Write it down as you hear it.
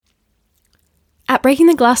At Breaking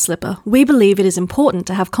the Glass Slipper, we believe it is important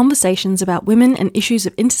to have conversations about women and issues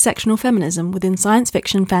of intersectional feminism within science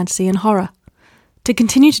fiction, fantasy, and horror. To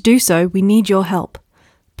continue to do so, we need your help.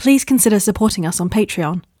 Please consider supporting us on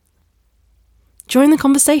Patreon. Join the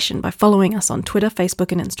conversation by following us on Twitter,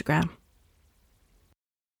 Facebook, and Instagram.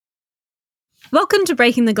 Welcome to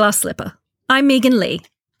Breaking the Glass Slipper. I'm Megan Lee.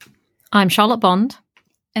 I'm Charlotte Bond.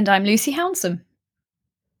 And I'm Lucy Hounsome.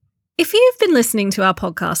 If you've been listening to our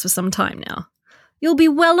podcast for some time now, you'll be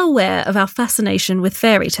well aware of our fascination with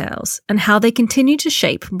fairy tales and how they continue to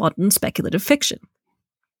shape modern speculative fiction.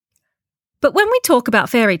 But when we talk about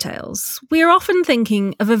fairy tales, we are often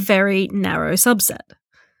thinking of a very narrow subset,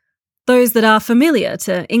 those that are familiar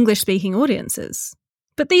to English-speaking audiences.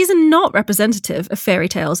 But these are not representative of fairy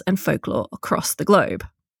tales and folklore across the globe.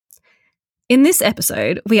 In this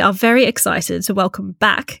episode, we are very excited to welcome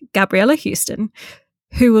back Gabriella Houston,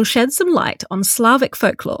 who will shed some light on Slavic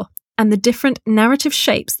folklore and the different narrative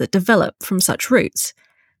shapes that develop from such roots,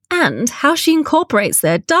 and how she incorporates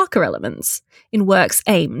their darker elements in works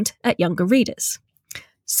aimed at younger readers.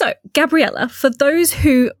 So, Gabriella, for those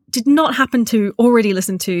who did not happen to already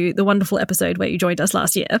listen to the wonderful episode where you joined us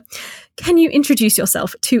last year, can you introduce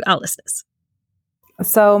yourself to our listeners?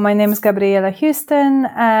 So my name is Gabriella Houston,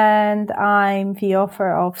 and I'm the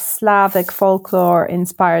author of Slavic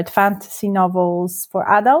folklore-inspired fantasy novels for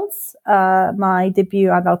adults. My debut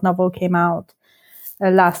adult novel came out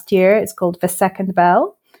last year. It's called The Second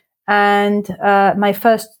Bell. And my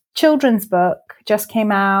first children's book just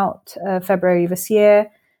came out February this year.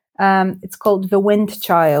 It's called The Wind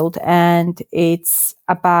Child, and it's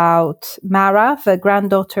about Mara, the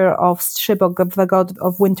granddaughter of Szybok, the god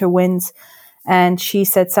of winter winds, and she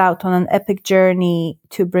sets out on an epic journey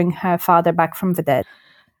to bring her father back from the dead.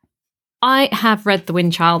 I have read The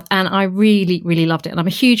Wind Child and I really, really loved it. And I'm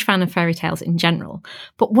a huge fan of fairy tales in general.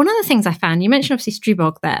 But one of the things I found, you mentioned obviously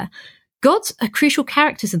Stribog there, gods are crucial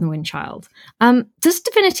characters in The Wind Child. Does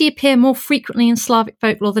divinity appear more frequently in Slavic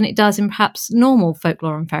folklore than it does in perhaps normal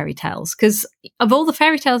folklore and fairy tales? Because of all the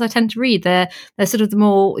fairy tales I tend to read, they're sort of the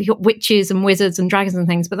more witches and wizards and dragons and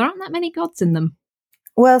things, but there aren't that many gods in them.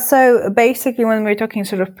 Well, so basically when we're talking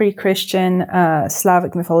sort of pre-Christian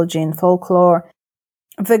Slavic mythology and folklore,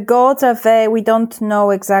 the gods are there. We don't know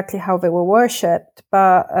exactly how they were worshipped,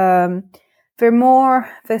 but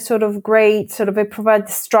they're sort of great, sort of they provide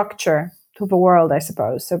the structure to the world, I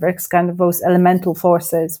suppose. So there's kind of those elemental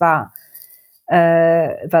forces that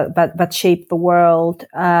shape the world.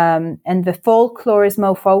 And the folklore is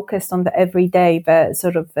more focused on the everyday, the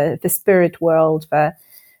sort of the spirit world,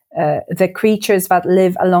 the creatures that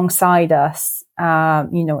live alongside us,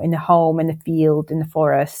 in a home, in a field, in the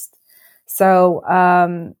forest. So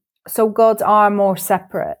gods are more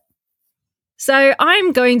separate. So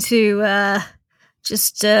I'm going to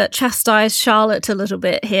just chastise Charlotte a little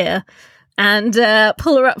bit here and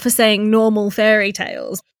pull her up for saying normal fairy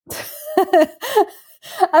tales.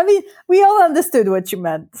 I mean, we all understood what you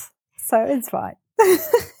meant, so it's fine.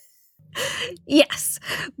 Yes,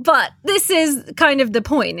 but this is kind of the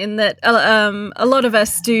point in that a lot of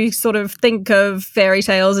us do sort of think of fairy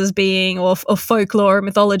tales as being, or folklore or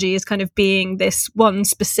mythology as kind of being this one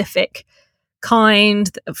specific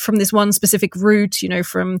kind, from this one specific root,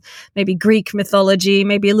 from maybe Greek mythology,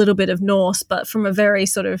 maybe a little bit of Norse, but from a very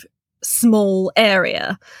sort of small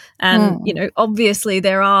area. And, obviously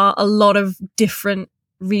there are a lot of different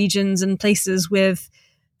regions and places with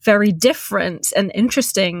very different and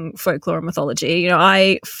interesting folklore and mythology.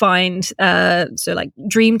 I find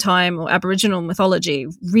Dreamtime or Aboriginal mythology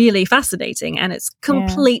really fascinating, and it's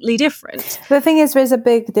completely different. The thing is, there's a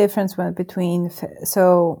big difference between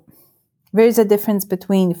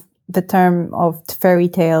the term of fairy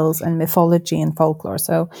tales and mythology and folklore.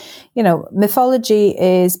 So, mythology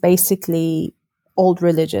is basically old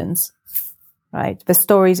religions. Right, the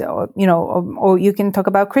stories, or you can talk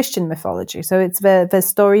about Christian mythology. So it's the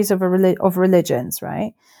stories of religions,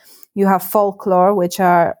 right? You have folklore, which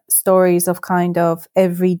are stories of kind of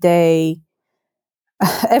everyday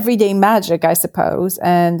magic, I suppose,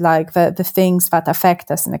 and like the things that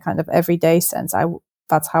affect us in a kind of everyday sense.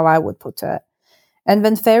 That's how I would put it. And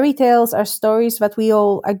then fairy tales are stories that we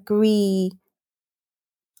all agree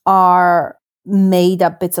are made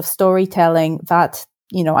up bits of storytelling that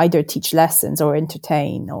either teach lessons or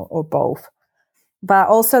entertain or both. But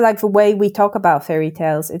also like the way we talk about fairy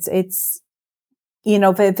tales, it's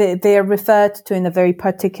they're referred to in a very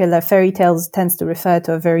particular, fairy tales tends to refer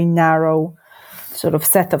to a very narrow sort of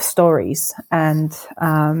set of stories and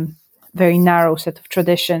very narrow set of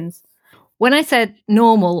traditions. When I said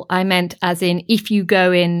normal, I meant as in if you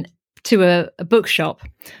go in to a bookshop,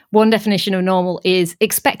 one definition of normal is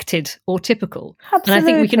expected or typical. Absolutely. And I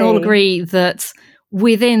think we can all agree that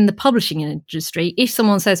within the publishing industry, if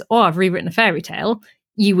someone says, oh, I've rewritten a fairy tale,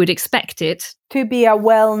 you would expect it to be a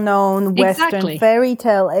well-known Western fairy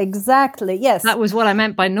tale. Exactly. Yes. That was what I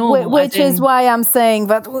meant by normal. Which is why I'm saying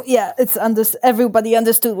that, yeah, it's everybody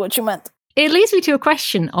understood what you meant. It leads me to a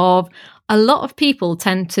question of a lot of people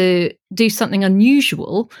tend to do something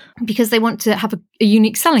unusual because they want to have a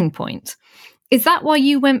unique selling point. Is that why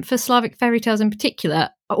you went for Slavic fairy tales in particular?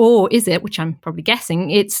 Or is it, which I'm probably guessing,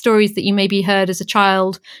 it's stories that you maybe heard as a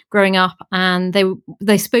child growing up and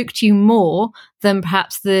they spoke to you more than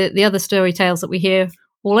perhaps the other story tales that we hear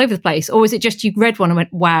all over the place? Or is it just you read one and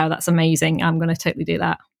went, wow, that's amazing, I'm going to totally do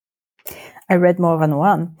that? I read more than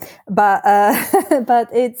one. But but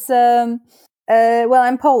it's, well,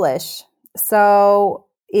 I'm Polish. So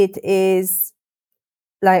it is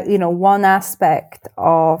like, one aspect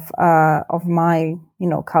of my,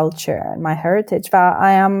 culture and my heritage that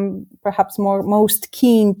I am perhaps most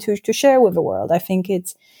keen to share with the world. I think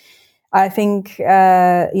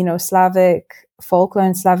Slavic folklore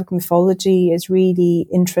and Slavic mythology is really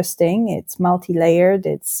interesting. It's multi-layered.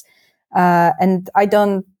 It's, and I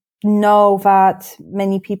don't know that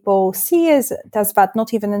many people see as that,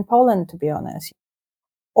 not even in Poland, to be honest.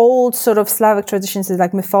 Old sort of Slavic traditions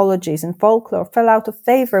like mythologies and folklore fell out of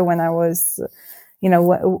favor when I was,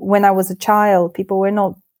 when I was a child. People were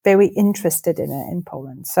not very interested in it in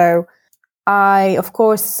Poland. So of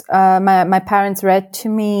course, my parents read to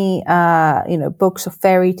me, books of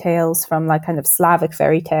fairy tales from like kind of Slavic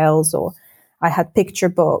fairy tales, or I had picture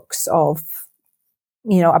books of,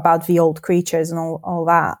 about the old creatures and all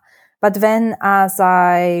that. But then as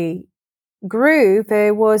I grew,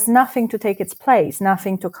 there was nothing to take its place,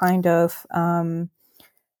 nothing to kind of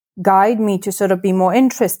guide me to sort of be more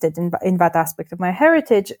interested in that aspect of my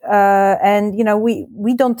heritage. And,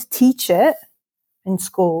 we don't teach it in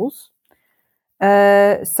schools.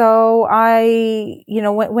 So I,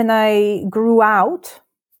 when I grew out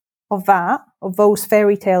of those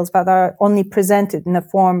fairy tales that are only presented in a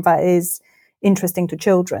form that is interesting to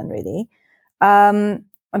children, really,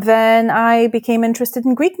 then I became interested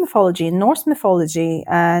in Greek mythology, and Norse mythology,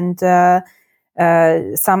 and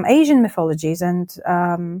some Asian mythologies, and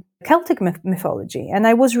Celtic mythology. And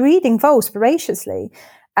I was reading those voraciously.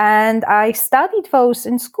 And I studied those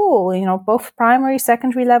in school, both primary,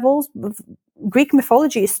 secondary levels. Greek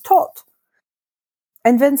mythology is taught.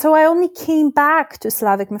 And then so I only came back to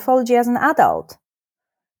Slavic mythology as an adult.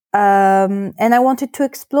 And I wanted to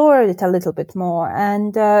explore it a little bit more.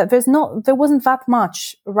 And there wasn't that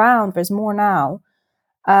much around. There's more now.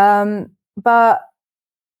 But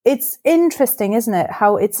it's interesting, isn't it?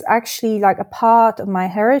 How it's actually like a part of my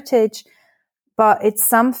heritage, but it's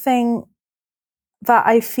something that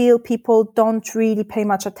I feel people don't really pay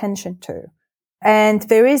much attention to. And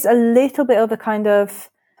there is a little bit of a kind of,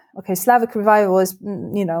 Slavic revival is,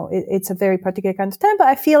 it's a very particular kind of time, but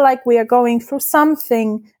I feel like we are going through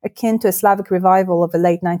something akin to a Slavic revival of the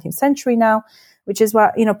late 19th century now, which is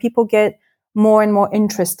why, people get more and more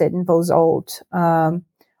interested in those old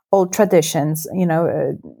traditions.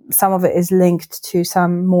 Some of it is linked to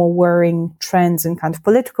some more worrying trends and kind of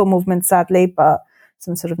political movements, sadly, but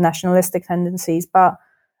some sort of nationalistic tendencies. But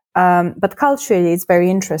culturally, it's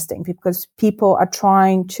very interesting because people are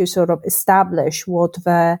trying to sort of establish what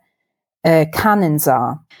their canons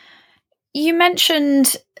are. You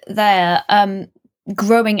mentioned there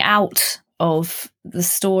growing out of the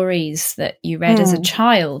stories that you read as a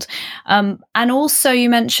child. And also you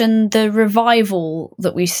mentioned the revival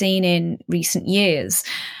that we've seen in recent years.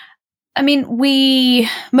 I mean,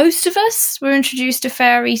 most of us were introduced to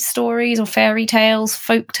fairy stories or fairy tales,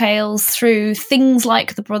 folk tales through things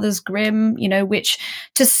like the Brothers Grimm, which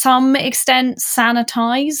to some extent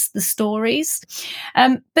sanitize the stories.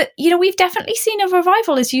 But, we've definitely seen a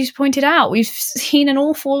revival, as you pointed out. We've seen an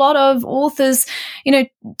awful lot of authors,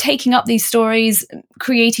 taking up these stories,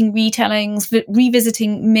 creating retellings,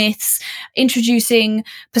 revisiting myths, introducing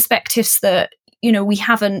perspectives that, we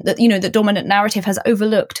haven't, that, the dominant narrative has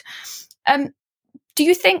overlooked. Do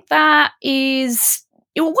you think that is?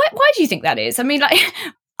 Why do you think that is? I mean, like,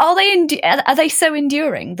 are they so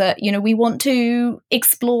enduring that we want to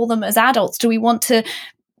explore them as adults? Do we want to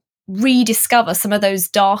rediscover some of those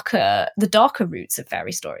darker roots of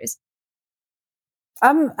fairy stories?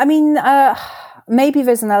 Maybe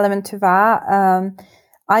there's an element to that.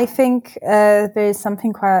 I think there's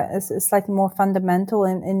something quite slightly more fundamental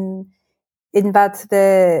in that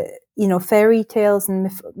the fairy tales and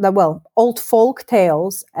old folk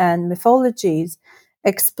tales and mythologies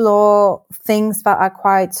explore things that are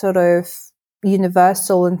quite sort of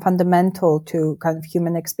universal and fundamental to kind of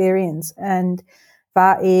human experience. And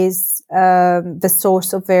that is the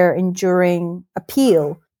source of their enduring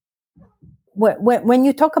appeal. When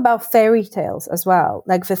you talk about fairy tales as well,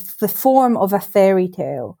 like the form of a fairy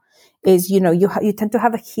tale is, you tend to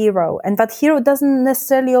have a hero, and that hero doesn't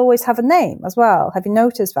necessarily always have a name as well. Have you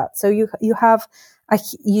noticed that? So you have a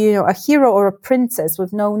hero or a princess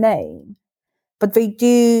with no name, but they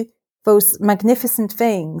do those magnificent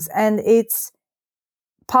things. And it's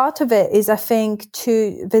part of it is, I think,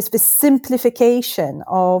 to this simplification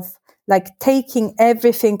of like taking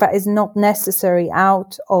everything that is not necessary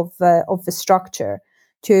out of the structure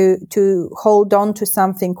to hold on to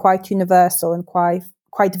something quite universal and quite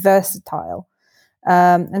versatile,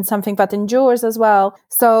 and something that endures as well.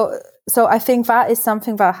 So I think that is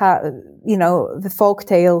something that the folk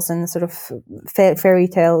tales and sort of fairy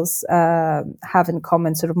tales have in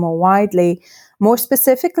common, sort of more widely. More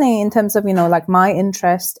specifically, in terms of like my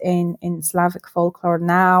interest in Slavic folklore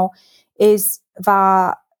now, is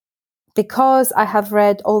that because I have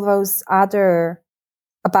read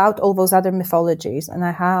about all those other mythologies, and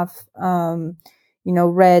I have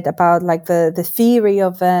read about like the theory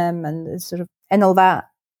of them and all that,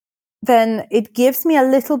 then it gives me a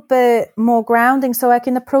little bit more grounding, so I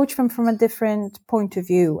can approach them from a different point of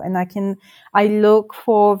view, and I look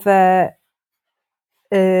for the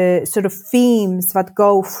sort of themes that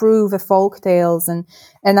go through the folk tales, and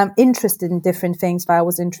I'm interested in different things that I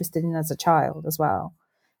was interested in as a child as well.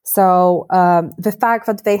 So the fact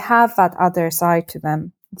that they have that other side to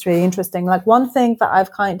them, it's really interesting. Like one thing that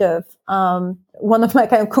I've kind of one of my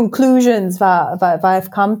kind of conclusions that I've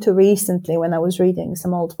come to recently when I was reading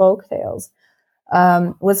some old folk tales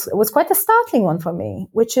was quite a startling one for me,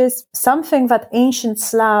 which is something that ancient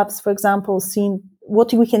Slavs, for example,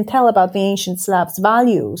 what we can tell about the ancient Slavs'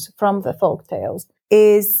 values from the folk tales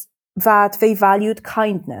is that they valued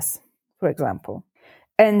kindness, for example.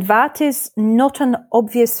 And that is not an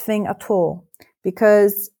obvious thing at all,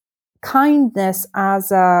 because kindness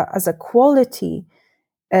as a quality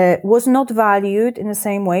was not valued in the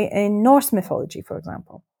same way in Norse mythology, for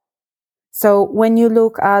example. So when you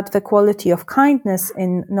look at the quality of kindness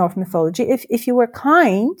in Norse mythology, if you were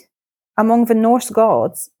kind among the Norse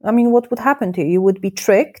gods, I mean, what would happen to you? You would be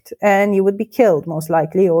tricked and you would be killed, most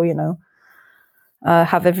likely, or,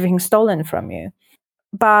 have everything stolen from you.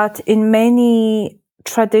 But in many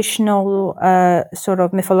traditional sort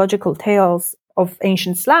of mythological tales of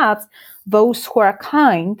ancient Slavs, those who are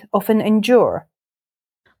kind often endure.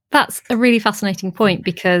 That's a really fascinating point,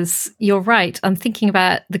 because you're right. I'm thinking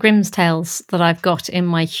about the Grimm's tales that I've got in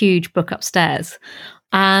my huge book upstairs,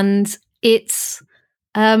 and it's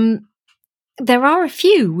there are a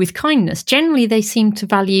few with kindness. Generally, they seem to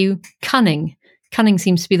value cunning. Cunning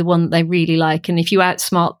seems to be the one that they really like, and if you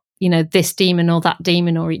outsmart this demon or that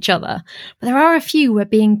demon or each other. But there are a few where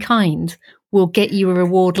being kind will get you a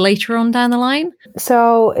reward later on down the line.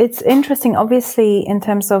 So it's interesting, obviously, in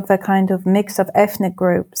terms of the kind of mix of ethnic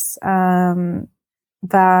groups that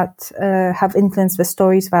have influenced the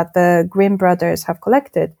stories that the Grimm brothers have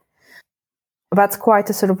collected. That's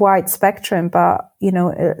quite a sort of wide spectrum, but,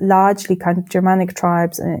 largely kind of Germanic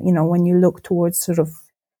tribes, when you look towards sort of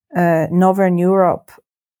Northern Europe,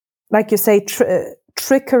 like you say,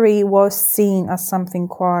 trickery was seen as something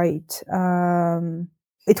quite,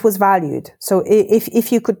 it was valued. So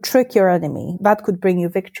if you could trick your enemy, that could bring you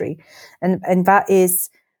victory. And that is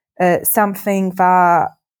something that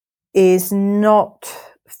is not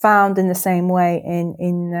found in the same way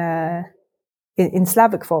in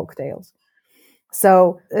Slavic folk tales.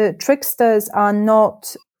 So tricksters are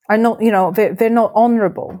not, they're not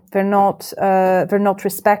honorable. They're not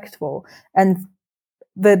respectful. And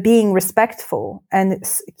the being respectful and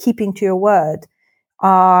keeping to your word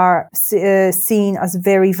are seen as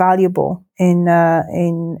very valuable in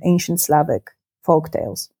ancient Slavic folk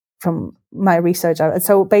tales from my research.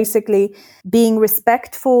 So basically, being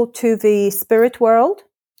respectful to the spirit world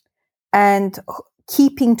and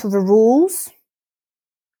keeping to the rules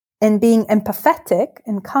and being empathetic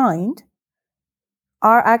and kind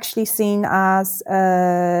are actually seen as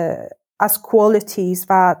qualities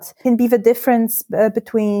that can be the difference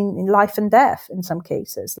between life and death in some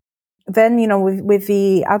cases. Then, with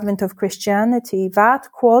the advent of Christianity,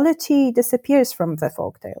 that quality disappears from the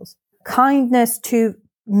folktales. Kindness to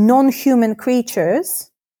non-human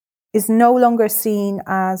creatures is no longer seen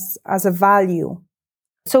as a value.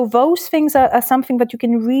 So those things are something that you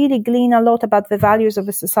can really glean a lot about the values of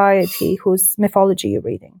a society whose mythology you're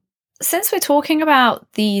reading. Since we're talking about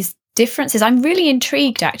these differences. I'm really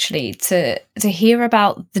intrigued actually to hear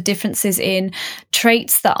about the differences in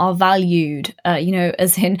traits that are valued,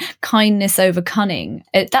 as in kindness over cunning.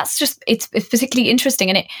 It's particularly interesting,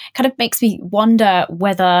 and it kind of makes me wonder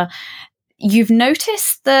whether you've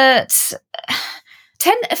noticed that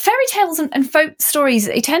fairy tales and folk stories,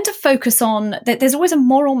 they tend to focus on that there's always a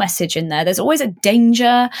moral message in there. There's always a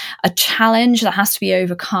danger, a challenge that has to be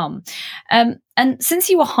overcome. And since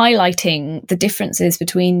you were highlighting the differences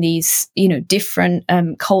between these, different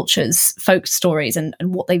cultures, folk stories, and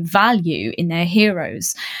what they value in their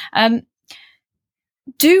heroes,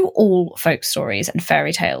 do all folk stories and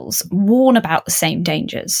fairy tales warn about the same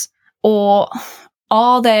dangers? Or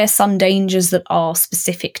are there some dangers that are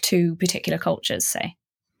specific to particular cultures, say?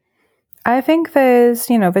 I think there's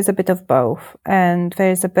a bit of both, and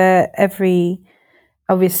there's a bit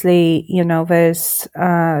obviously, there's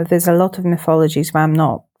a lot of mythologies where I'm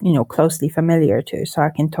not, closely familiar to, so I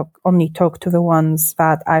can only talk to the ones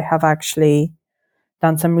that I have actually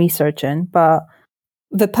done some research in. But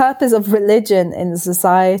the purpose of religion in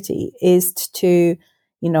society is to,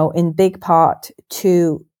 in big part,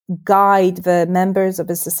 to guide the members of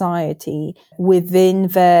a society within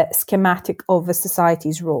the schematic of the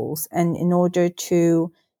society's rules, and in order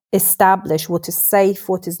to establish what is safe,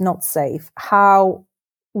 what is not safe,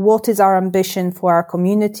 what is our ambition for our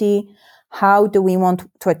community, how do we want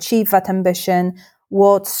to achieve that ambition,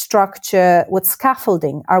 what structure, what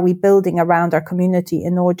scaffolding are we building around our community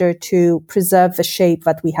in order to preserve the shape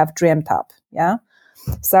that we have dreamt up. Yeah.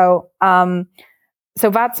 So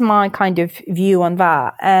that's my kind of view on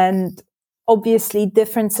that. And obviously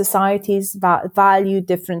different societies value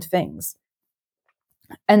different things.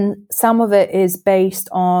 And some of it is based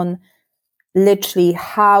on literally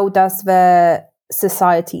how does the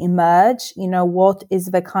society emerge? What is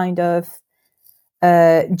the kind of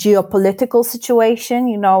geopolitical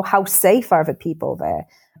situation? How safe are the people there?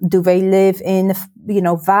 Do they live in,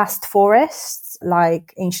 vast forests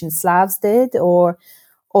like ancient Slavs did? Or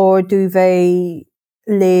do they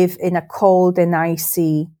live in a cold and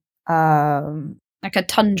icy, like a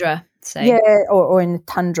tundra, say? Yeah, or in a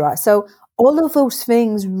tundra. So all of those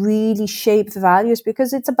things really shape the values,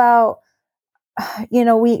 because it's about,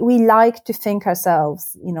 we like to think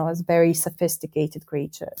ourselves, as very sophisticated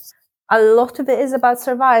creatures. A lot of it is about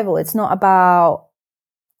survival. It's not about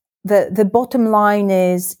the bottom line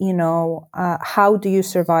is, how do you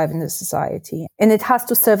survive in this society? And it has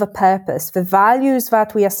to serve a purpose. The values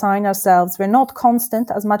that we assign ourselves, they're not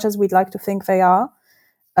constant as much as we'd like to think they are.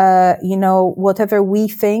 Whatever we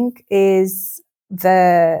think is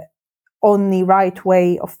the only right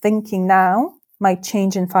way of thinking now might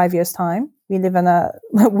change in 5 years' time. We live in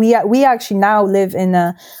we actually now live in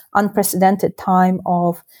a unprecedented time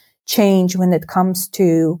of change when it comes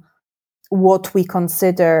to what we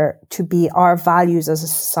consider to be our values as a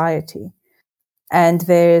society. And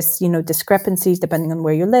there's, discrepancies depending on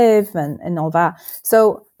where you live and all that.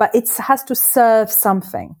 So, but it has to serve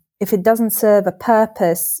something. If it doesn't serve a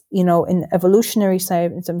purpose, in evolutionary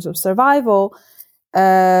side, in terms of survival,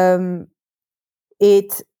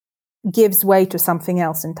 it gives way to something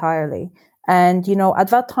else entirely. And, at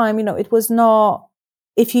that time, it was not,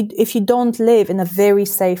 if you don't live in a very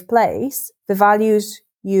safe place, the values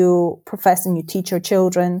you profess and you teach your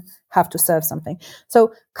children have to serve something.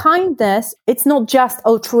 So kindness, it's not just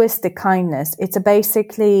altruistic kindness. It's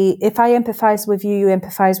basically, if I empathize with you, you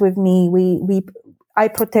empathize with me, I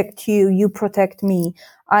protect you, you protect me.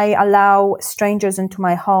 I allow strangers into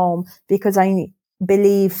my home because I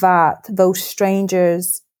believe that those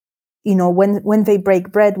strangers, when they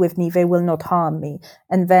break bread with me, they will not harm me.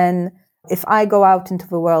 And then if I go out into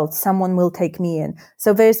the world, someone will take me in.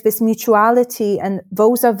 So there's this mutuality, and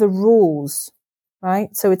those are the rules,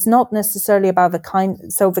 right? So it's not necessarily about the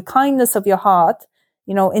kindness of your heart,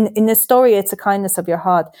 in a story, it's a kindness of your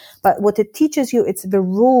heart. But what it teaches you, it's the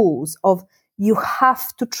rules of you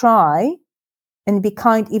have to try and be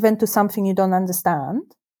kind even to something you don't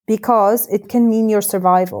understand, because it can mean your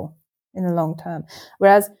survival in the long term.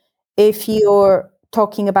 Whereas if you're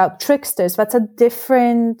talking about tricksters, that's a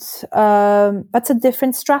different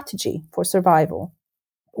strategy for survival.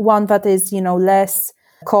 One that is, less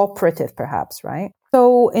cooperative, perhaps, right?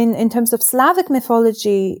 So in terms of Slavic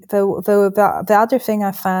mythology, the other thing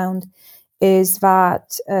I found is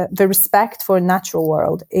that the respect for a natural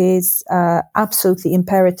world is absolutely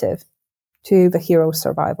imperative to the hero's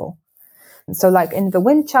survival. And so like in The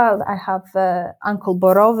Wind Child, I have Uncle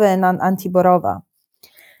Borova and Auntie Borova.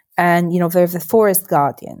 And, they're the forest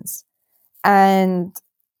guardians. And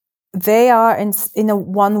they are, in a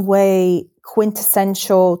one way,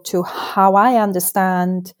 quintessential to how I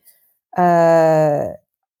understand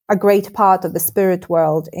a great part of the spirit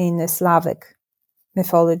world in the Slavic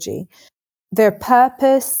mythology. Their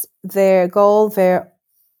purpose, their goal,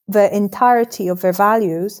 the entirety of their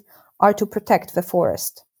values are to protect the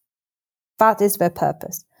forest. That is their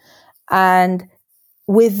purpose. And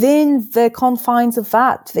within the confines of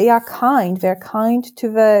that, they are kind. They're kind to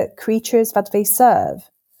the creatures that they serve.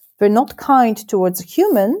 They're not kind towards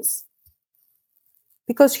humans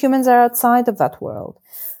because humans are outside of that world.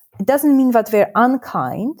 It doesn't mean that they're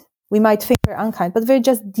unkind. We might think they're unkind, but they're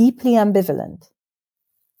just deeply ambivalent.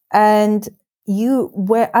 And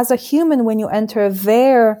as a human, when you enter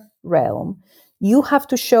their realm, you have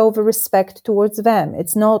to show the respect towards them.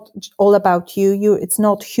 It's not all about you. It's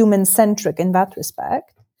not human-centric in that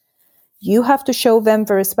respect. You have to show them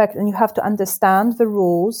the respect, and you have to understand the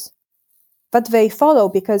rules that they follow.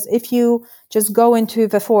 Because if you just go into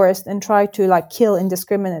the forest and try to kill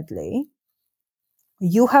indiscriminately,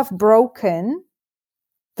 you have broken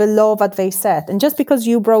the law that they set. And just because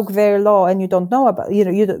you broke their law and you don't know about,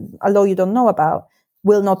 a law you don't know about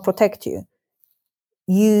will not protect you.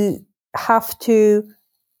 You have to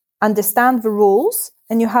understand the rules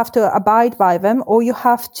and you have to abide by them, or you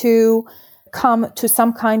have to come to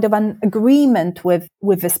some kind of an agreement with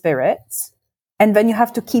the spirits, and then you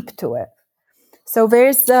have to keep to it. So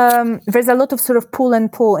there's a lot of sort of pull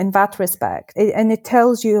and pull in that respect. And it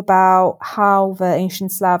tells you about how the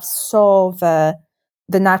ancient Slavs saw the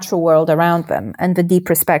natural world around them and the deep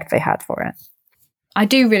respect they had for it. I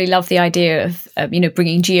do really love the idea of,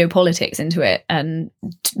 bringing geopolitics into it and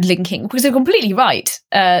linking, because you're completely right,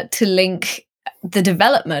 to link the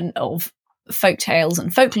development of folk tales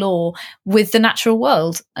and folklore with the natural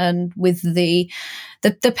world and with the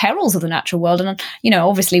perils of the natural world. And,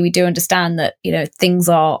 obviously we do understand that, things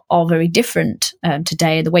are very different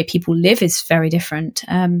today. The way people live is very different.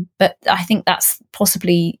 But I think that's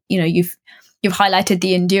possibly, you've highlighted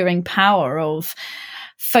the enduring power of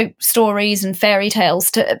folk stories and fairy tales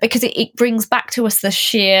because it brings back to us the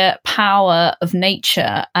sheer power of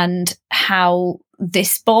nature and how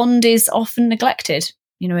this bond is often neglected,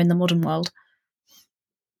 in the modern world.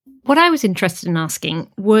 What I was interested in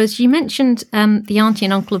asking was, you mentioned the auntie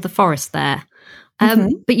and uncle of the forest there,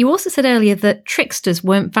 but you also said earlier that tricksters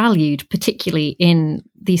weren't valued particularly in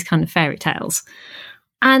these kind of fairy tales.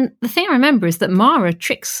 And the thing I remember is that Mara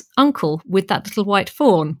tricks uncle with that little white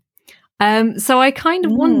fawn. So I kind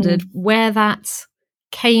of wondered where that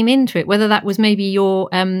came into it, whether that was maybe your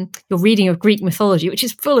reading of Greek mythology, which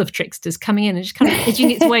is full of tricksters coming in and just kind of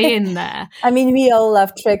edging its way in there. I mean, we all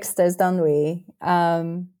love tricksters, don't we?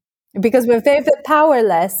 Because they're the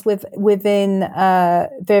powerless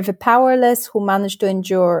they're the powerless who manage to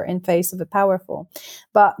endure in face of the powerful.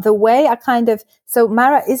 But the way so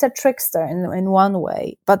Mara is a trickster in one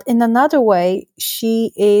way, but in another way,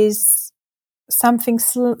 she is something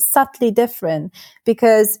subtly different,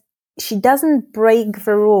 because she doesn't break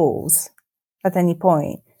the rules at any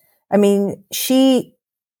point. I mean, she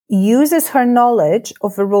uses her knowledge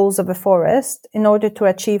of the rules of the forest in order to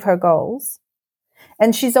achieve her goals.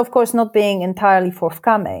 And she's, of course, not being entirely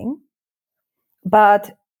forthcoming,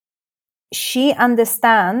 but she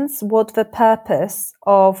understands what the purpose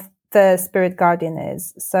of the spirit guardian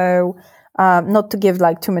is. So, not to give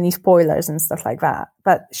too many spoilers and stuff like that,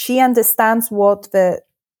 but she understands what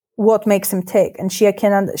makes him tick, and she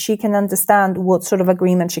can understand what sort of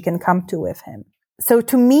agreement she can come to with him. So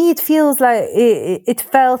to me, it feels like it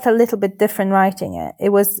felt a little bit different writing it. It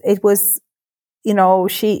was.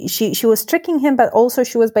 She was tricking him, but also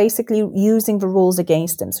she was basically using the rules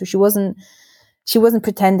against him. So she wasn't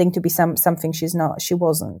pretending to be something she's not. She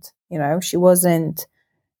wasn't, she wasn't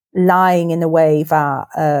lying in a way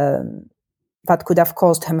that could have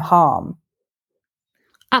caused him harm.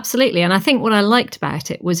 Absolutely. And I think what I liked about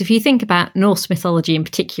it was, if you think about Norse mythology in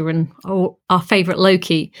particular and our favourite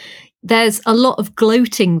Loki, there's a lot of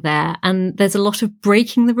gloating there and there's a lot of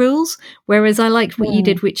breaking the rules. Whereas I liked what you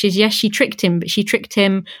did, which is, yes, she tricked him, but she tricked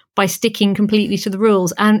him by sticking completely to the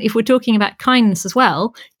rules. And if we're talking about kindness as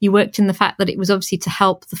well, you worked in the fact that it was obviously to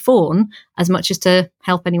help the fawn as much as to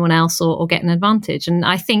help anyone else or get an advantage. And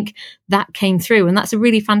I think that came through. And that's a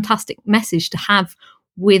really fantastic message to have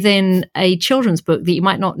within a children's book that you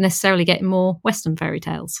might not necessarily get in more Western fairy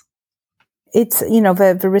tales. It's,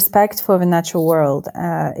 the respect for the natural world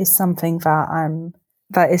is something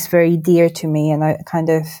that is very dear to me, and I kind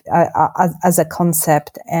of as a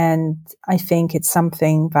concept. And I think it's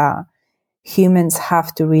something that humans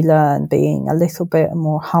have to relearn, being a little bit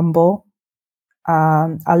more humble,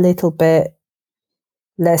 a little bit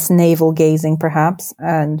less navel gazing, perhaps,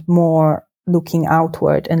 and more looking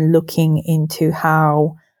outward and looking into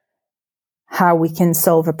how how we can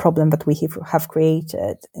solve a problem that we have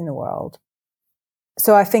created in the world.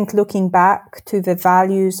 So I think looking back to the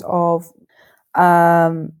values of,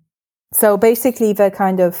 so basically the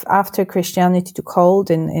kind of after Christianity took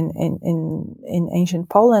hold in ancient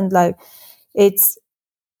Poland, like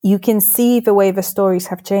you can see the way the stories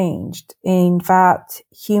have changed in that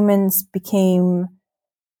humans became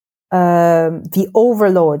the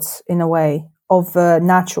overlords in a way of the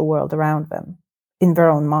natural world around them in their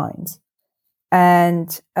own minds. And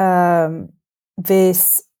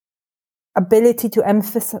this ability to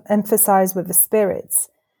emphasize with the spirits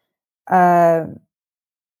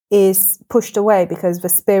is pushed away because the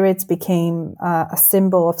spirits became a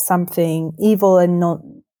symbol of something evil and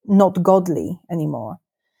not godly anymore.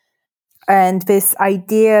 And this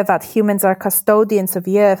idea that humans are custodians of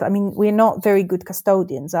the earth, I mean, we're not very good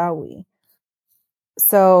custodians, are we?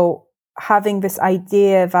 So having this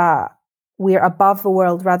idea that we're above the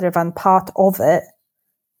world rather than part of it,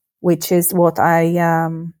 which is what I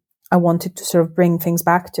wanted to sort of bring things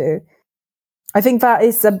back to. I think that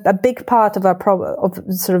is a big part of our of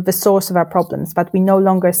sort of the source of our problems, that we no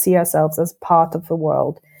longer see ourselves as part of the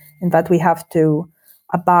world and that we have to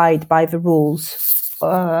abide by the rules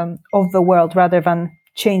of the world rather than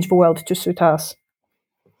change the world to suit us.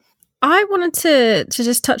 I wanted to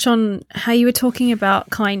just touch on how you were talking about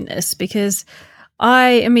kindness, because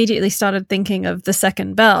I immediately started thinking of The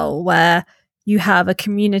Second Bell, where you have a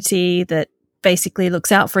community that basically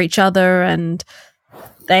looks out for each other and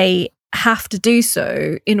they have to do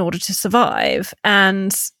so in order to survive.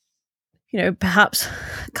 And, you know, perhaps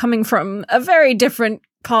coming from a very different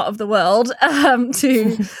part of the world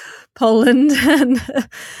to Poland,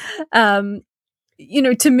 and you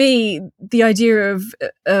know, to me, the idea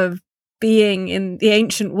of being in the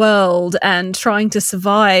ancient world and trying to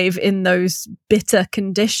survive in those bitter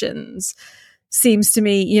conditions seems to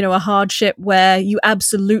me, you know, a hardship where you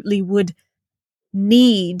absolutely would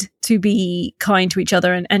need to be kind to each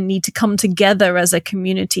other and need to come together as a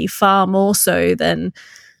community far more so than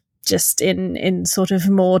just in sort of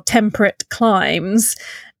more temperate climes.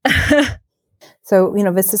 So, you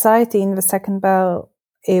know, the society in The Second Bell,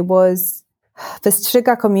 it was the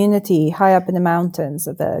Strzyga community high up in the mountains,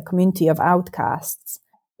 the community of outcasts.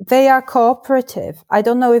 They are cooperative. I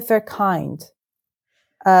don't know if they're kind.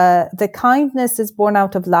 The kindness is born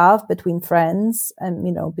out of love between friends and,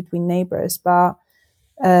 you know, between neighbors, but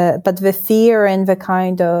the fear and the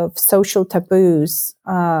kind of social taboos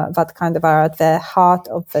that kind of are at the heart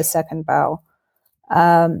of The Second Bell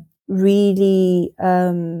really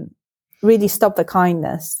stop the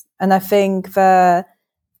kindness. And I think that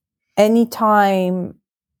any time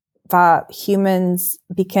that humans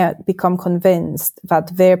become convinced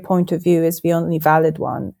that their point of view is the only valid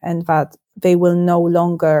one and that they will no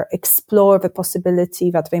longer explore the possibility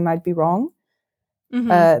that they might be wrong,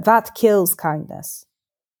 that kills kindness.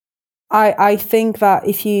 I think that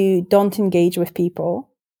if you don't engage with people,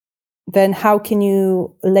 then how can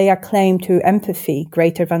you lay a claim to empathy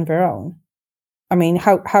greater than their own? I mean,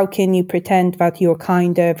 how can you pretend that you're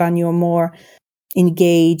kinder, than you're more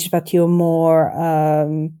engaged, that you're more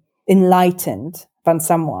enlightened than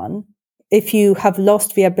someone, if you have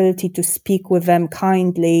lost the ability to speak with them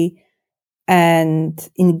kindly and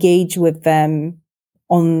engage with them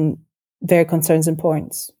on their concerns and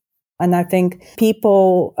points? And I think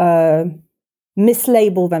people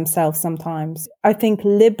mislabel themselves sometimes. I think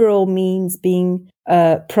liberal means being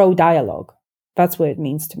pro-dialogue. That's what it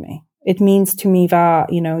means to me. It means to me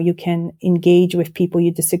that, you know, you can engage with people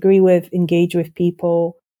you disagree with, engage with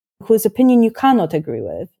people whose opinion you cannot agree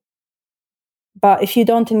with. But if you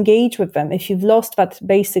don't engage with them, if you've lost that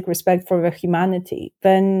basic respect for their humanity,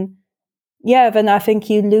 then I think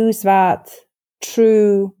you lose that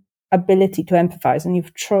true ability to empathize, and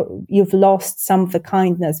you've lost some of the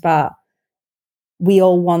kindness that we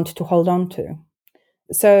all want to hold on to.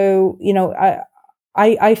 So, you know,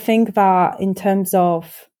 I think that in terms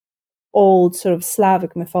of old sort of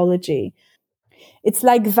Slavic mythology, it's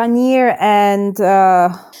like Vanir and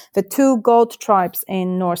the two god tribes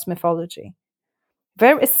in Norse mythology.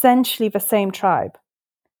 They're essentially the same tribe,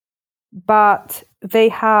 but they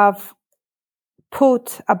have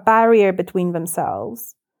put a barrier between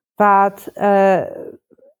themselves that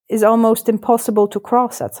is almost impossible to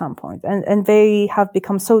cross at some point. And they have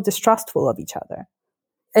become so distrustful of each other.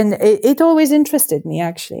 And it always interested me,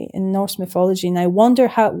 actually, in Norse mythology. And I wonder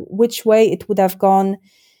which way it would have gone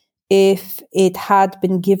if it had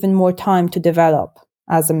been given more time to develop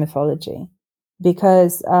as a mythology.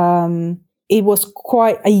 Because it was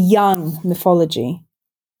quite a young mythology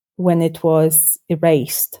when it was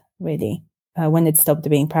erased, really, when it stopped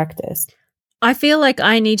being practiced. I feel like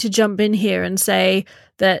I need to jump in here and say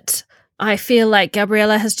that I feel like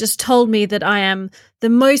Gabriella has just told me that I am the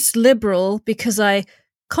most liberal because I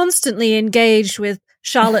constantly engage with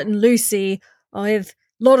Charlotte and Lucy with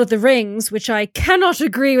Lord of the Rings, which I cannot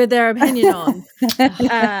agree with their opinion on.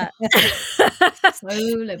 So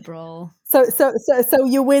liberal. So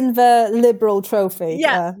you win the liberal trophy.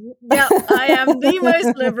 Yeah, I am the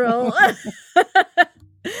most liberal.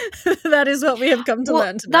 That is what we have come to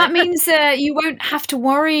learn tonight. That means you won't have to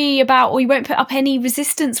worry about, or you won't put up any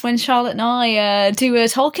resistance when Charlotte and I do a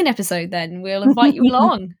Tolkien episode. Then we'll invite you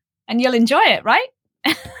along, and you'll enjoy it, right?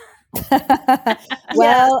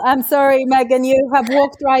 Well, I'm sorry, Megan, you have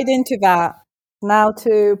walked right into that. Now,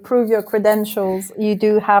 to prove your credentials, you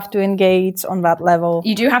do have to engage on that level.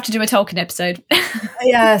 You do have to do a Tolkien episode.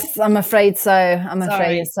 Yes, I'm afraid so.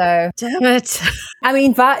 Afraid so. Damn it. I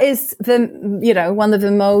mean, that is one of the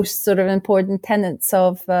most sort of important tenets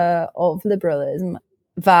of liberalism,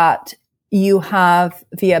 that you have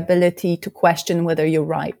the ability to question whether you're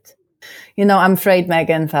right. I'm afraid,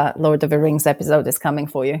 Megan, that Lord of the Rings episode is coming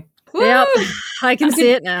for you. Yep, I can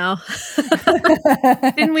see it now.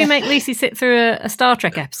 Didn't we make Lucy sit through a Star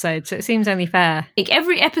Trek episode? So it seems only fair. Like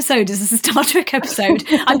every episode is a Star Trek episode.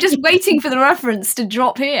 I'm just waiting for the reference to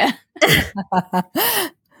drop here.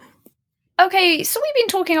 Okay, so we've been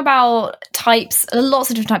talking about lots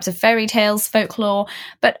of different types of fairy tales, folklore,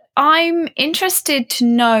 but I'm interested to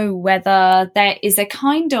know whether there is a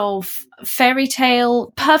kind of fairy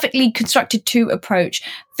tale perfectly constructed to approach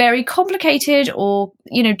very complicated or,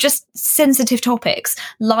 just sensitive topics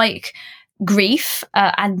like grief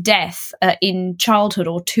and death in childhood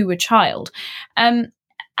or to a child. And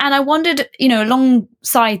I wondered,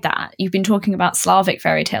 alongside that, you've been talking about Slavic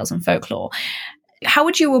fairy tales and folklore. How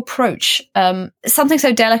would you approach something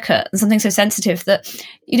so delicate and something so sensitive that,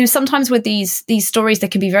 sometimes with these stories, they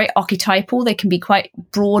can be very archetypal. They can be quite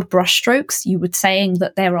broad brushstrokes. You were saying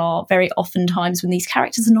that there are very often times when these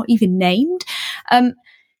characters are not even named.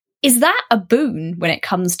 Is that a boon when it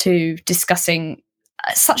comes to discussing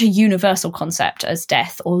such a universal concept as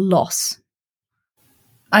death or loss?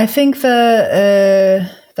 I think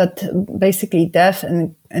that basically death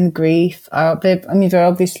and grief they're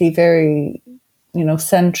obviously very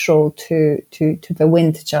central to the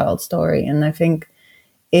Wind Child story. And I think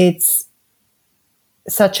it's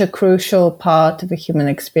such a crucial part of the human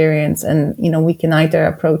experience. And, we can either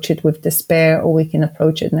approach it with despair or we can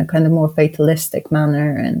approach it in a kind of more fatalistic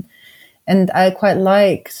manner. And I quite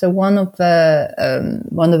like, so one of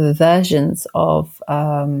the versions of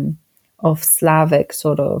Slavic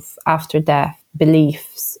sort of after death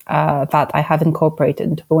beliefs that I have incorporated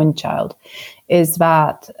into the Wind Child is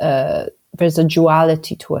that, there's a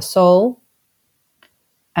duality to a soul,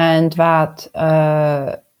 and that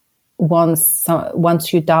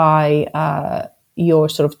once you die, your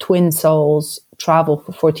sort of twin souls travel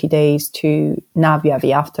for 40 days to Navia,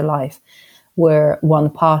 the afterlife, where one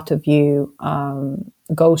part of you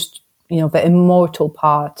goes, the immortal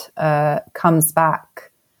part comes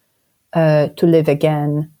back to live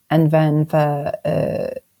again, and then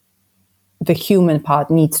the human part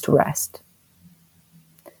needs to rest.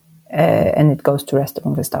 And it goes to rest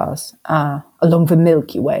among the stars, along the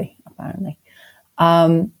Milky Way, apparently.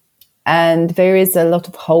 And there is a lot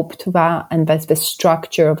of hope to that. And that's the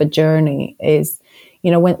structure of a journey is,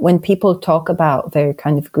 when people talk about their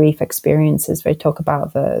kind of grief experiences, they talk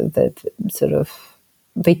about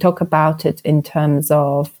they talk about it in terms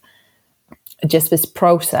of just this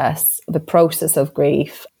process, the process of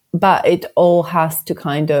grief. But it all has to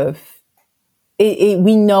kind of,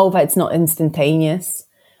 we know that it's not instantaneous.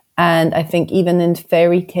 And I think even in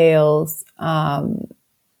fairy tales, when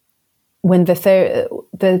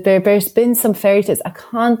there's been some fairy tales, I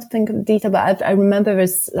can't think of the detail, but I remember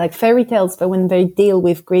there's like fairy tales that when they deal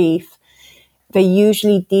with grief, they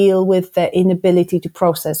usually deal with the inability to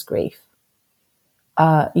process grief.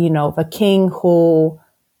 The king who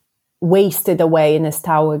wasted away in his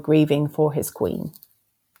tower grieving for his queen,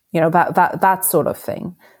 that sort of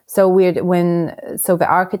thing. So the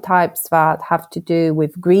archetypes that have to do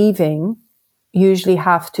with grieving usually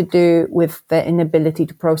have to do with the inability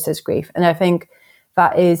to process grief. And I think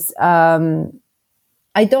that is, I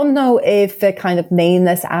don't know if the kind of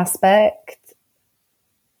nameless aspect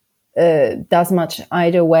does much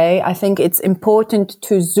either way. I think it's important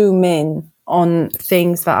to zoom in on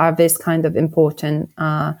things that are this kind of important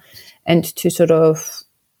and to sort of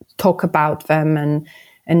talk about them and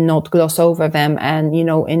not gloss over them. And,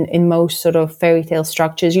 in most sort of fairy tale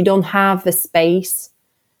structures, you don't have the space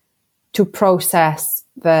to process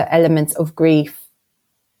the elements of grief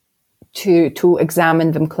to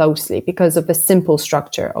examine them closely because of the simple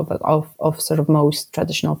structure of sort of most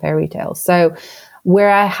traditional fairy tales. So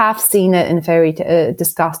where I have seen it in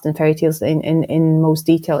discussed in fairy tales in most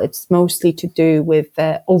detail, it's mostly to do with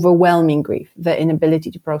the overwhelming grief, the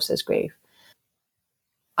inability to process grief.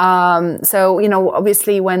 So, you know,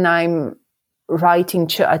 obviously when I'm writing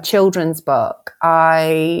a children's book,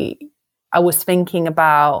 I was thinking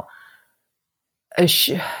about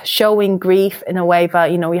showing grief in a way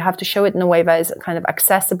that, you know, you have to show it in a way that is kind of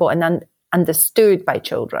accessible and understood by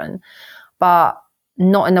children, but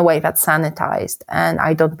not in a way that's sanitized. And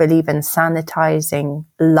I don't believe in sanitizing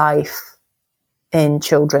life in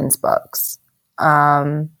children's books.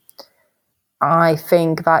 I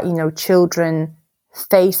think that, you know, children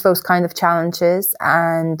face those kind of challenges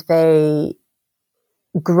and they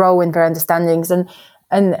grow in their understandings, and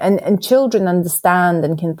children understand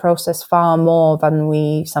and can process far more than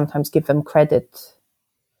we sometimes give them credit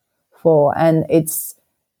for. And it's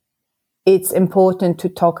important to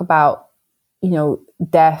talk about, you know,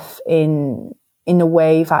 death in a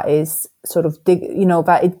way that is sort of, you know,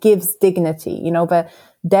 that it gives dignity, you know, that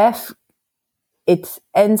death, it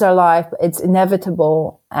ends our life, it's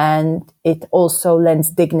inevitable, and it also lends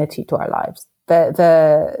dignity to our lives.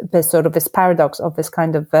 The sort of this paradox of this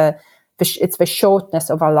kind of, it's the shortness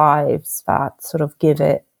of our lives that sort of give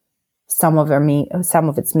it some of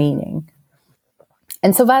its meaning.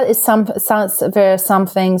 And so that is there are some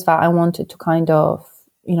things that I wanted to kind of,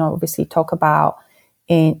 you know, obviously talk about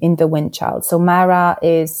in The Wind Child. So Mara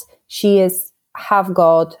she is half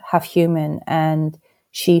God, half human, and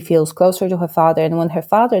she feels closer to her father. And when her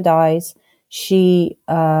father dies, she,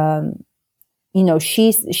 you know,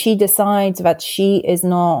 she decides that she is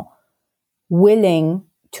not willing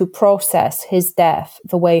to process his death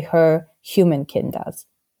the way her human kin does.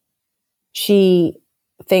 She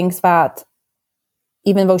thinks that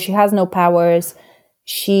even though she has no powers,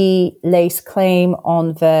 she lays claim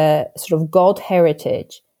on the sort of God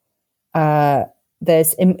heritage,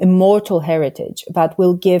 this immortal heritage that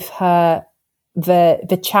will give her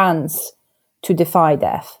the chance to defy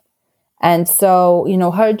death. And so, you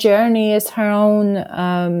know, her journey is her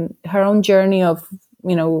own journey of,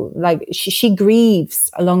 you know, like she grieves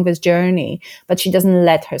along this journey, but she doesn't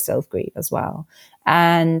let herself grieve as well.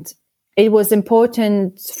 And it was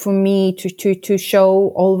important for me to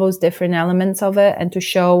show all those different elements of it and to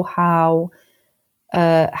show how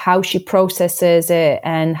she processes it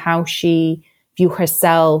and how she views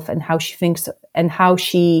herself and how she thinks and how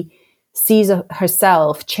she sees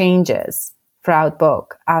herself changes throughout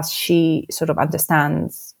book as she sort of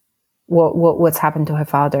understands what's happened to her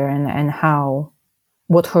father and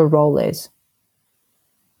what her role is.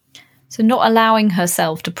 So not allowing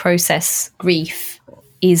herself to process grief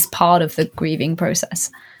is part of the grieving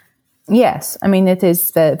process. Yes. I mean, it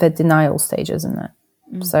is the denial stage, isn't it?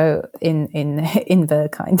 Mm. So in the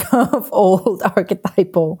kind of old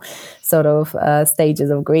archetypal sort of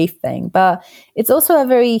stages of grief thing. But it's also a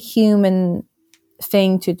very human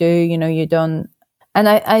thing to do, you know, you don't. And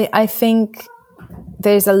I think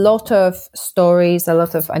there's a lot of stories, I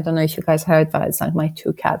don't know if you guys heard that. It's like my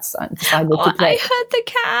two cats decided to play. I heard the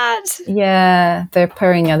cat. Yeah, they're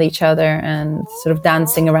purring at each other and sort of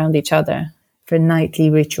dancing around each other for a nightly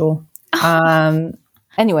ritual.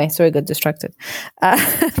 Anyway, sorry, I got distracted by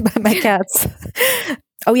my cats.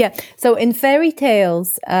 Oh yeah, so in fairy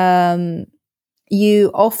tales,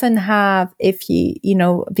 you often have, if you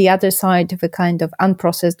know, the other side of a kind of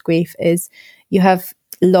unprocessed grief is you have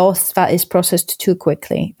loss that is processed too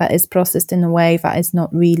quickly, that is processed in a way that is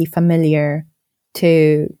not really familiar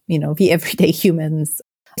to, you know, the everyday humans.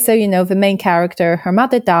 So, you know, the main character, her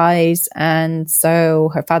mother dies, and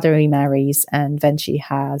so her father remarries, and then she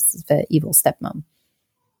has the evil stepmom.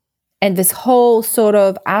 And this whole sort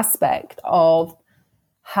of aspect of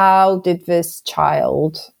how did this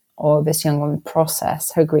child or this young woman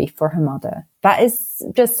process her grief for her mother, that is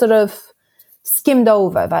just sort of skimmed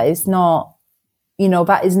over. That is not, you know,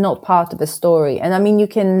 that is not part of the story. And I mean, you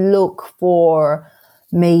can look for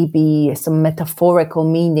maybe some metaphorical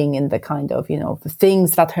meaning in the kind of, you know, the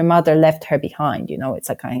things that her mother left her behind, you know, it's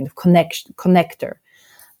a kind of connector.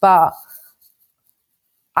 But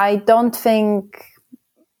I don't think,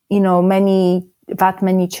 you know, many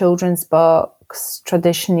children's books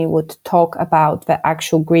traditionally would talk about the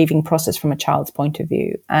actual grieving process from a child's point of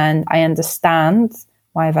view. And I understand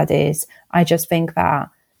why that is. I just think that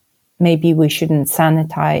maybe we shouldn't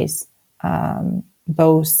sanitize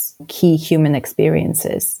those key human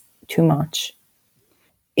experiences too much.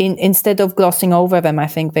 Instead of glossing over them, I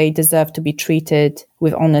think they deserve to be treated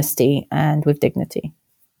with honesty and with dignity.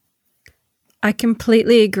 I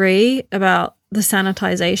completely agree about the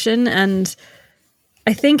sanitization, and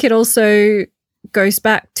I think it also goes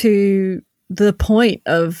back to the point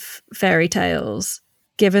of fairy tales,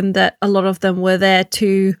 given that a lot of them were there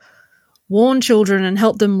to warn children and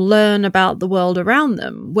help them learn about the world around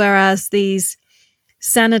them, whereas these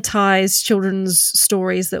sanitized children's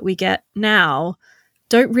stories that we get now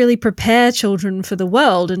don't really prepare children for the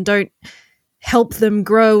world and don't help them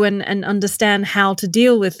grow and understand how to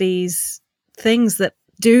deal with these things that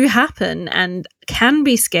do happen and can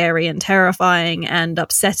be scary and terrifying and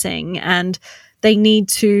upsetting, and they need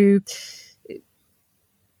to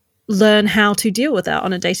learn how to deal with that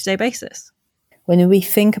on a day-to-day basis. When we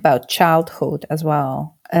think about childhood as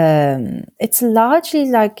well, it's largely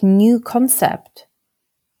like new concept.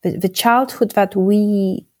 The childhood that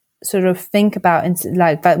we sort of think about, and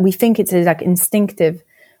like that we think it's a like instinctive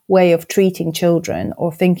way of treating children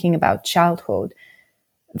or thinking about childhood,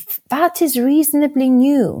 that is reasonably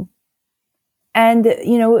new. And,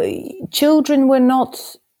 you know, children were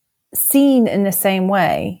not seen in the same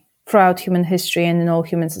way throughout human history and in all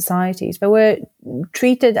human societies. They were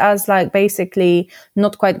treated as like basically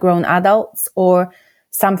not quite grown adults or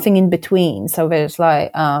something in between. So there's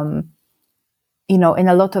like, you know, in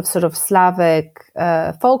a lot of sort of Slavic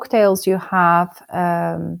folk tales, you have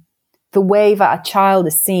the way that a child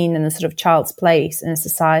is seen in a sort of child's place in a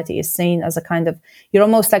society is seen as a kind of, you're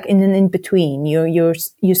almost like in an in-between.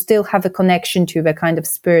 You still have a connection to the kind of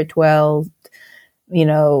spirit world, you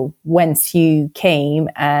know, whence you came,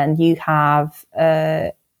 and you have,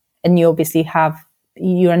 and you obviously have,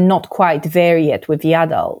 you are not quite there yet with the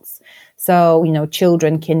adults. So, you know,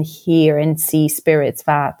 children can hear and see spirits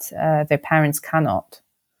that their parents cannot.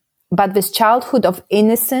 But this childhood of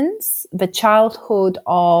innocence, the childhood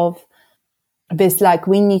of this, like,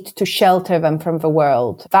 we need to shelter them from the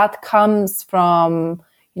world, that comes from,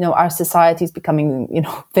 you know, our societies becoming, you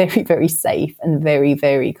know, very, very safe and very,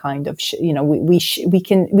 very kind of, you know, we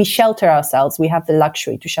shelter ourselves. We have the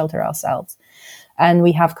luxury to shelter ourselves. And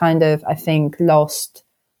we have kind of, I think, lost,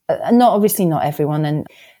 obviously not everyone,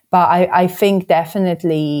 but I think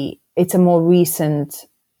definitely it's a more recent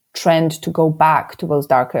trend to go back to those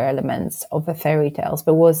darker elements of the fairy tales.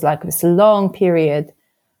 There was like this long period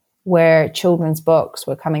where children's books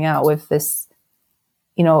were coming out with this,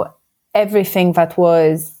 you know, everything that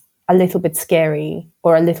was a little bit scary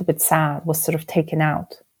or a little bit sad was sort of taken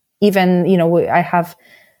out. Even, you know, I have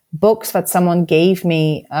books that someone gave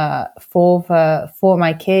me for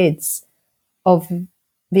my kids of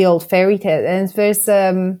the old fairy tale. And there's,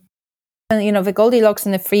 you know, the Goldilocks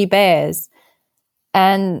and the Three Bears.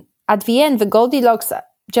 And at the end, the Goldilocks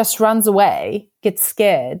just runs away, gets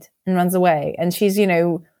scared and runs away. And she's, you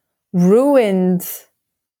know, ruined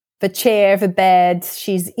the chair, the bed.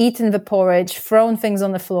 She's eaten the porridge, thrown things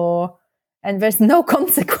on the floor. And there's no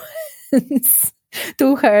consequence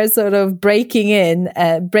to her sort of breaking and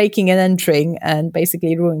entering and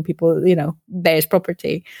basically ruining people, you know, Bear's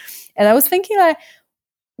property. And I was thinking, like,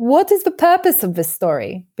 what is the purpose of this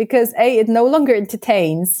story? Because it no longer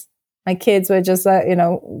entertains. My kids were just like, you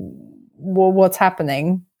know, what's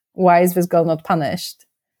happening? Why is this girl not punished?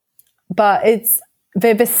 But it's,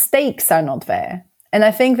 the stakes are not there. And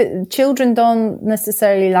I think that children don't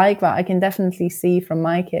necessarily like that. I can definitely see from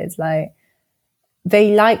my kids, like,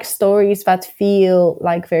 they like stories that feel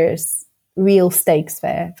like there's real stakes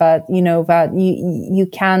there, that, you know, that you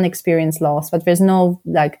can experience loss, but there's no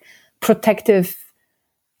like protective,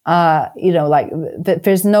 you know, like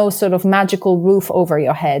there's no sort of magical roof over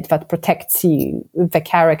your head that protects you, the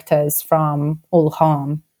characters, from all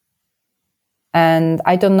harm. And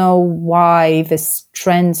I don't know why this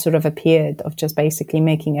trend sort of appeared of just basically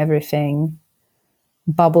making everything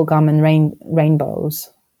bubblegum and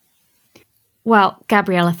rainbows. Well,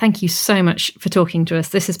 Gabriella, thank you so much for talking to us.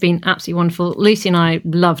 This has been absolutely wonderful. Lucy and I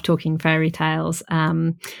love talking fairy tales.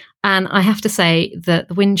 And I have to say that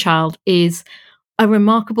The Wind Child is a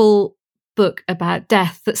remarkable book about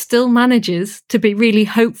death that still manages to be really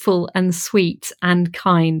hopeful and sweet and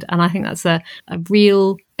kind. And I think that's a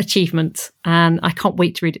real achievement. And I can't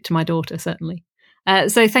wait to read it to my daughter, certainly.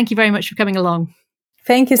 So thank you very much for coming along.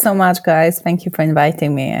 Thank you so much, guys. Thank you for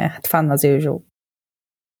inviting me. I had fun as usual.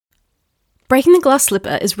 Breaking the Glass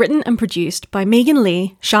Slipper is written and produced by Megan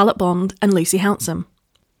Lee, Charlotte Bond, and Lucy Hounsome.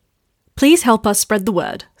 Please help us spread the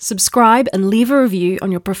word. Subscribe and leave a review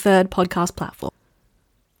on your preferred podcast platform.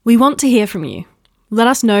 We want to hear from you. Let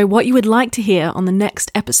us know what you would like to hear on the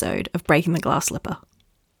next episode of Breaking the Glass Slipper.